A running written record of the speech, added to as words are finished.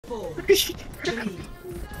4, 3, 2,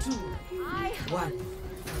 1.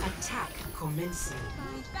 Attack commencing.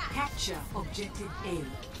 Capture objective A.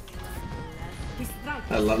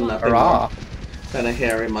 I love nothing Hurrah. more than a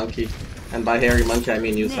hairy monkey. And by hairy monkey, I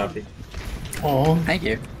mean you, Safi. Oh, Thank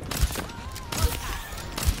you.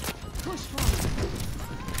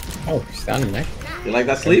 oh, she's down in there. You like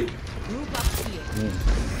that sleep?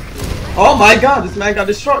 Oh my god, this man got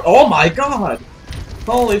destroyed. Oh my god.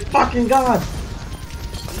 Holy fucking god.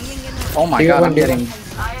 Oh my god, I'm getting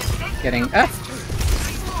F.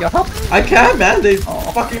 Yo, help. I can't, man. They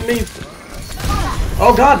fucking need.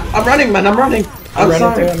 Oh god, I'm running, man. I'm running. I'm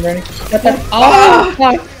sorry. I'm running. Ah!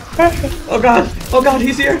 Oh god. Oh god,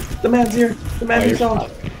 he's here. The man's here. The man is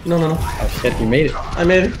on. No, no, no. Oh shit, you made it. I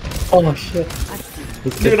made it. Oh shit.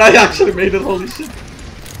 Dude, I actually made it. Holy shit.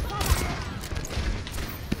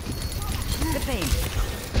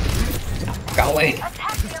 Go away.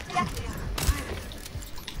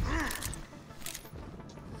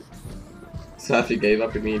 Safi gave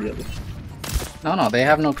up immediately. No, they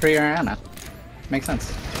have no Kree or Ana. Makes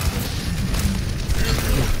sense.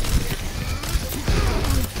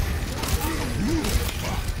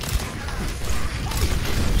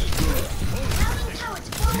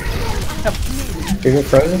 You get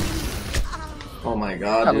frozen? Oh my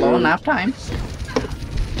god. Hello, Dude. nap time.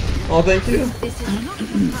 Oh, thank you.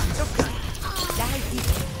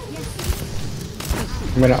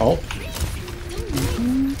 I'm gonna ult.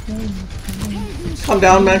 Come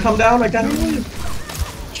down, man. Come down. I got you.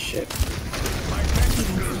 Shit.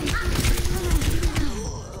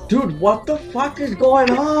 Dude, what the fuck is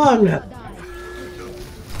going on?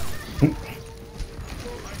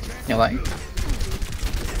 You like?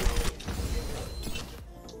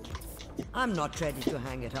 I'm not ready to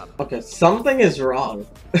hang it up. Okay, something is wrong.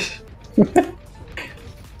 We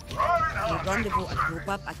rendezvous and group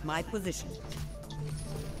up at my position.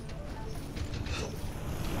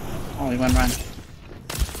 Only one run.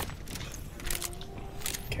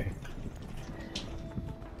 Okay.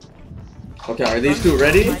 Okay, are these two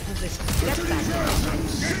ready? My position. Get back.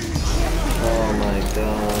 Oh my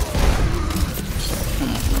god.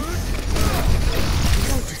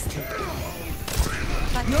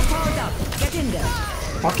 No power down. Get in there.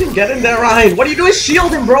 Fucking get in there, Ryan. What are you doing?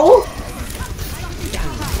 Shield him, bro.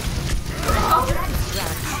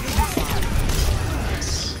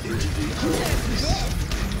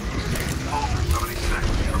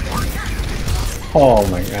 Oh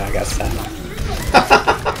my god, I got sad.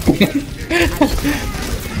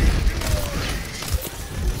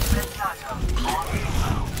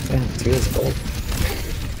 Damn, 2 is gold.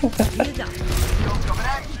 Kneel down.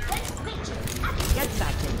 Get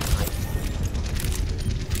back in.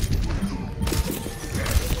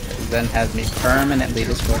 Zen has me permanently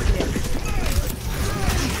destroyed.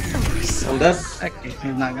 I'm dead. Okay, it's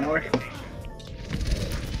not gonna work.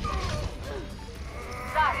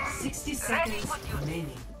 60 seconds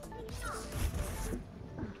remaining.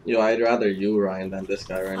 Yo, I'd rather you, Ryan, than this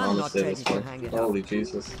guy right now. I'm Let's not say ready this to way. hang it Holy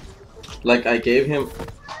Jesus. Like, I gave him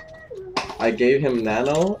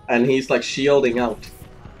nano, and he's like shielding out.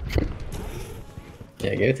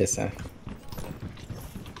 Yeah, give it this time.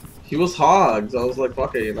 He was hogs. I was like,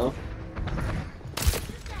 fuck it, you know?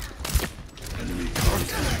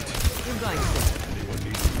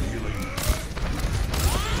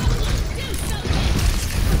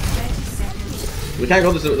 We can't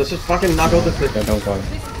go this way. Let's just fucking not go this way. No, don't go.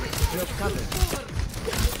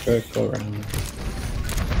 Go around.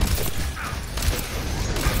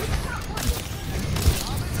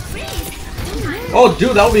 Oh,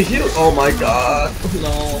 dude, that would be huge. Oh my god.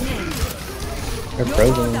 No. They're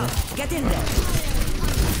frozen. Get in there.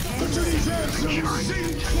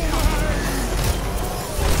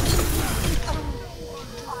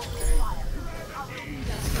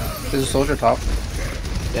 There's a soldier top.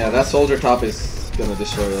 Yeah, that soldier top is gonna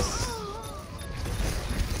destroy us.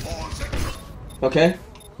 Okay.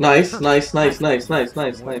 Nice, nice, nice, nice, nice,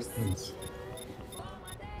 nice, nice.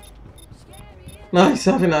 Nice,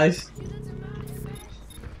 have a nice.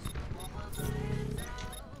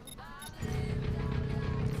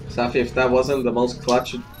 Safi, if that wasn't the most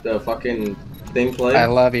clutch fucking thing play, I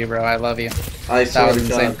love you, bro. I love you. I swear was to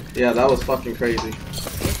God. insane. Yeah, that was fucking crazy.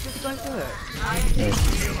 This is going to hurt. I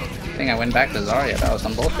think I went back to Zarya. That was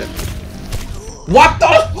some bullshit. What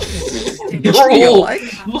the? You Bro,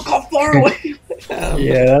 like? look how far away I am.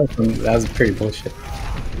 Yeah, that was pretty bullshit.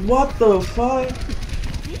 What the fuck?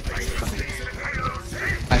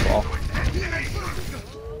 Nice wall.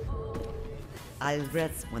 I'll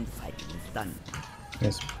rest when the fighting is done.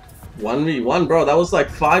 Yes. 1v1, bro. That was like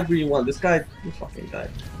 5v1. This guy, he fucking died.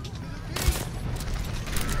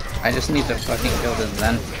 I just need to fucking kill this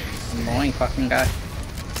Zen. Annoying fucking guy.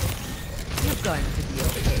 You're going to be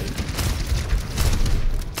okay.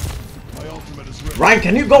 Ryan,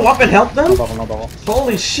 can you go up and help them? No bubble, no bubble.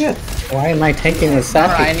 Holy shit! Why am I tanking with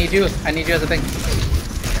Alright, I Saki? need you. I need you as a thing.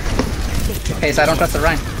 Hey, so I don't trust the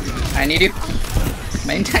Ryan. I need you.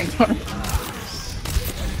 Main tank.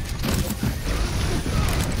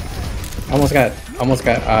 Almost got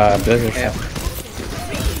Blizzard Yeah. stuff.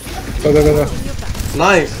 Go, go, go, go.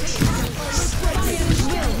 Nice!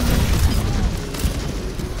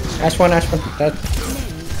 Ash one, dead.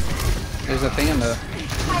 There's a thing in the...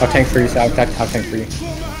 I'll tank for you, so I'll tank for you.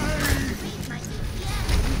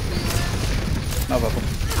 No bubble.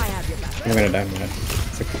 I have your back. I'm gonna die, man.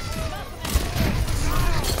 It's okay.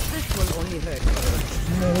 This will only hurt.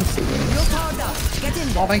 You're powered up. Get in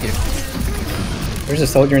Oh, there. thank you. There's a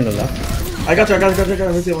soldier in the left. I got you.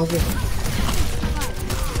 Let's see.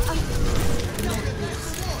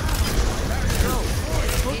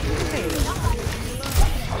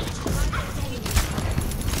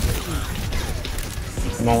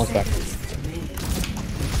 I'm almost back.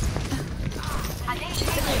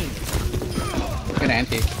 Good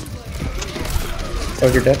anti.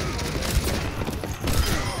 Soldier dead.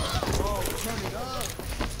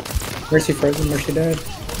 Mercy frozen, Mercy dead.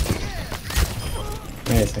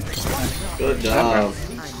 Nice. Good job.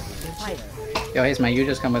 Yo, Ace, man, you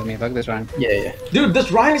just come with me. Fuck this Ryan. Yeah. Dude,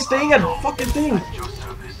 this Ryan is staying at fucking thing.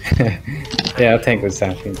 Yeah, I'll tank with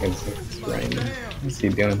Saki because it's Ryan. What's he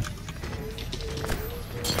doing?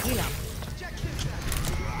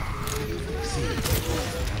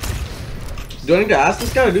 Do I need to ask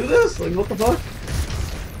this guy to do this? Like, what the fuck?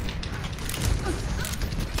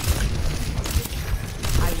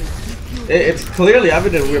 It's clearly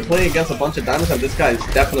evident we're playing against a bunch of diamonds and this guy is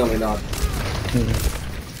definitely not.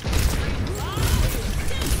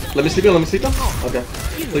 Let me sleep him, Okay.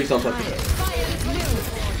 Please don't touch me.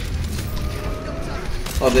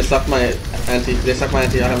 Oh, they sucked my anti.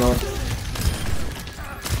 I have no one.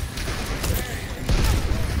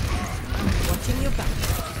 Watching your back.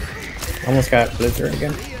 Almost got Blizzard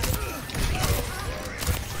again.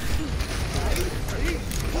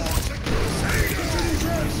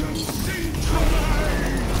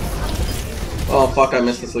 Oh fuck, I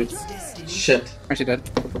missed the sleep. Shit. Aren't you dead?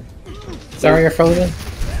 Sorry, you're frozen.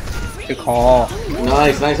 Good call.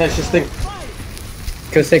 Nice. Just think.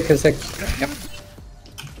 Kill sick. Yep.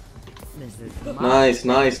 Nice.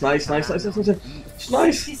 Nice.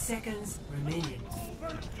 60 seconds remaining.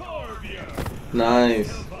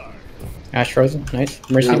 Nice. Ash frozen. Nice.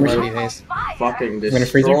 Mercy. I love you, Ace. Fucking gonna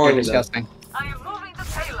freeze her? destroying them. Disgusting. I am moving the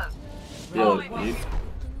payload. Yo,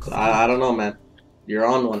 I don't know, man. You're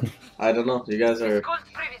on one. I don't know. You guys are.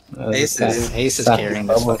 Ace is carrying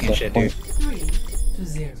this fucking shit, dude.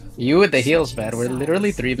 3-0. You with the heals, man. We're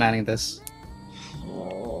literally 3-manning this.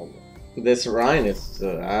 Oh, this Ryan is.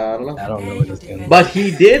 I don't know. I don't know what he's doing. But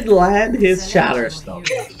he did land his shatters, though.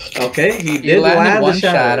 Okay, he You did landed land one the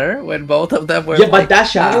shatter. shatter when both of them were. Yeah, but like, that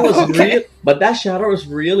shatter was okay. real. But that shatter was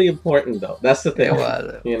really important, though. That's the thing. It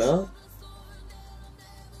was. You know.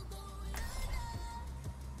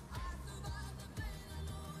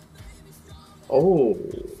 Oh.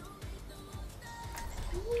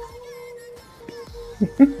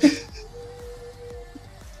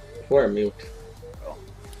 Poor mute.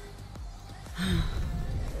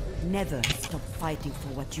 Never stop fighting for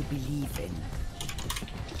what you believe in.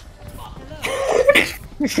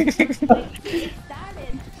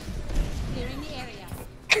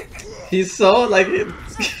 He's so like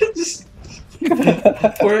just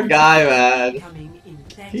poor guy, man. Coming in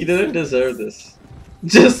 30 He didn't deserve this.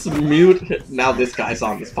 Just mute. Now this guy's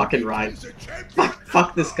on this fucking ride.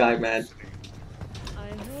 Fuck this guy, man. I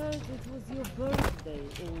heard it was your birthday,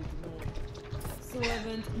 old man. So I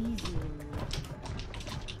went easy on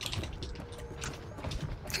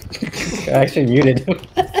you. I actually muted him.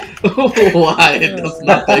 Why? It does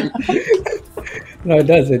nothing. No, it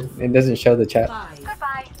does. It doesn't show the chat. 5,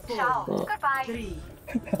 Goodbye. Ciao. Oh. Goodbye. 3,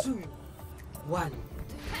 2, 1.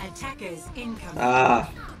 Attackers incoming. Ah.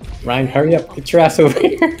 Ryan, hurry up. Get your ass over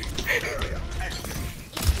here.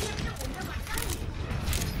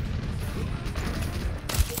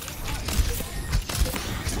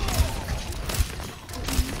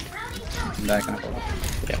 I'm back on a bubble.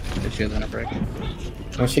 Yeah. The shield's gonna break.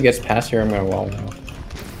 Once she gets past here, I'm gonna wall now.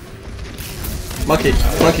 Monkey.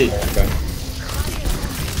 Okay.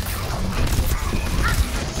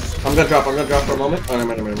 I'm gonna drop for a moment. Oh,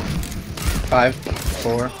 no, no. 5,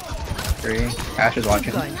 4, 3. Ash is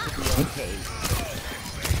watching. Going to be okay.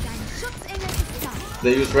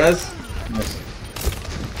 They use res.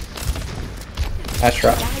 Ash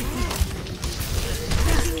drop.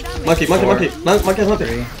 Monkey. No, monkey.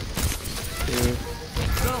 3, 2.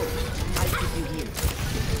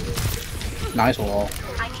 Nice wall.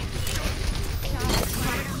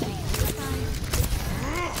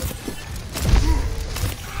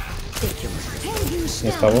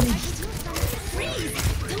 Nice bubble.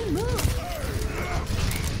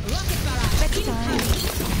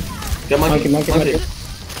 Get monkey. Monkey.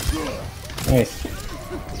 Nice.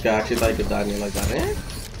 This guy actually thought he could die me like that, eh?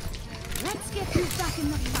 Let's get you back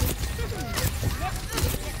in the fight.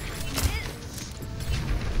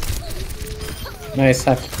 Nice.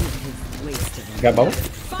 Got bubble?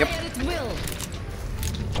 Yep.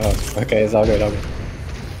 Oh, okay, it's all good,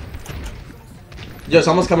 Yo,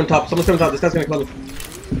 someone's coming top. This guy's gonna kill me.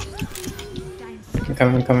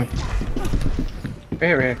 I'm coming.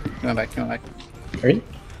 Here. Going back. Ready?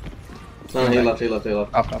 No, he left.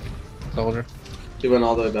 Up. Soldier. He went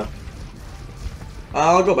all the way back.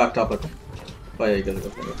 I'll go back top. Oh yeah, you gotta go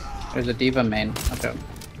for it. There's a diva main. Okay.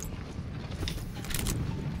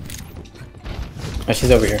 Oh, she's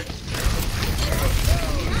over here.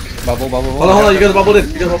 Bubble. Hold on, you guys bubbled in.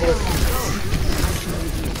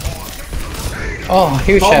 Oh,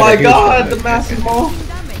 huge shadow. Oh my huge god, shadow. the massive ball.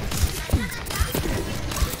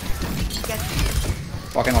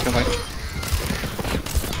 Walking.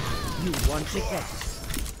 You want to get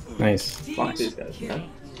Nice. Fuck these guys, man.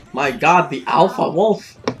 My god, the alpha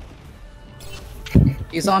wolf.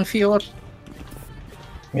 He's on field.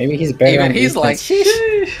 Maybe he's better Even on he's like, defense.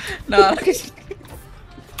 sheesh. No.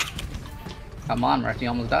 Come on, Murphy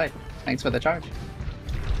almost died. Thanks for the charge.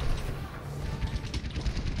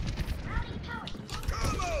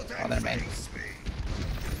 Oh, they're main.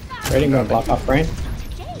 Ready, gonna block off Brain?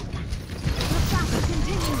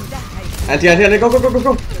 Anti, go.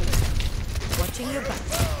 watching your back.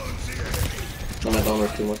 No, my don't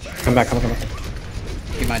work too much. Come back.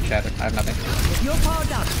 He might shatter. I have nothing. You're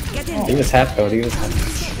powered up. Get in. He was hat though, he was hat.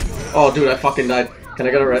 Oh, dude, I fucking died. Can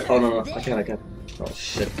I get a rest? Oh, no. I can't. Oh,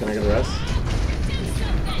 shit. Can I get a rest?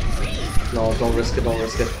 No, don't risk it.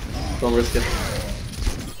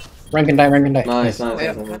 Rank and die. Nice.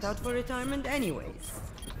 Cut out for retirement anyways.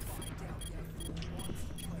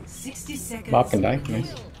 60 seconds. Bob can die.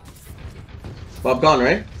 Nice. Bob gone,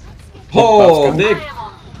 right? Bob's Oh, gone. big. I am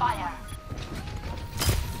on fire.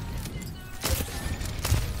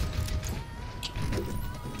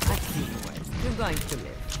 I see you. You're going to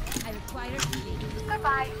live. I require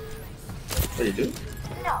Goodbye. What do you do?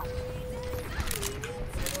 No.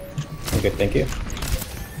 I'm good, thank you.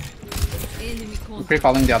 enemy I'm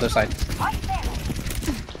pre-falling the other side. Right there.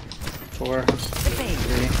 4, The pain.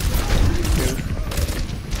 3,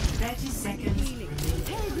 30 seconds.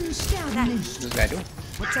 What's this guy doing?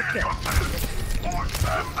 What's up, good?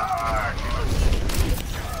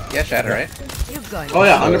 Yeah, shatter, right? You're going. Oh,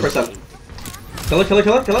 yeah, 100%. Kill it.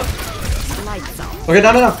 Lights out. Okay,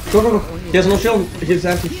 no. Go. He has no shield. He's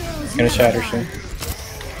empty. Gonna shatter soon.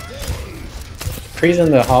 Freeze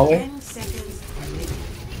in the hallway. 10 seconds.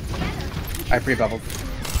 I pre-bubbled.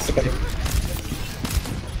 It's okay.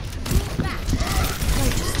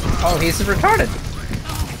 Oh, he's retarded.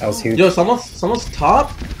 That was huge. Yo, someone's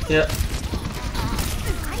top? Yeah.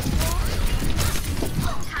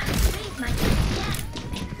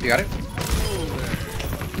 You got it?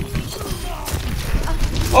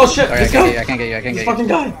 Oh shit, Sorry, this I guy! can't get you. This fucking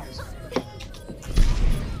guy!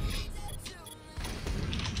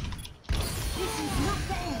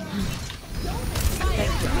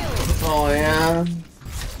 Oh yeah.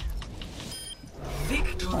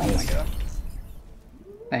 Oh my god.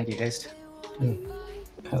 Thank you, guys.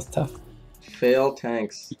 That's tough. Fail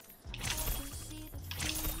tanks.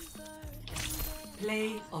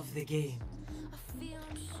 Play of the game.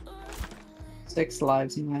 6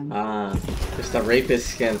 lives, man. Ah, just a rapist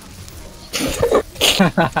skin.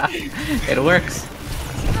 It works.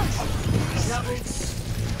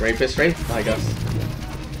 Rapist rape, I guess.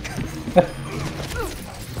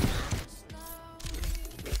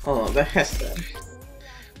 Oh, the Hester.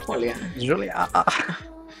 Julia. Julia.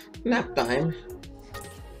 Nap time.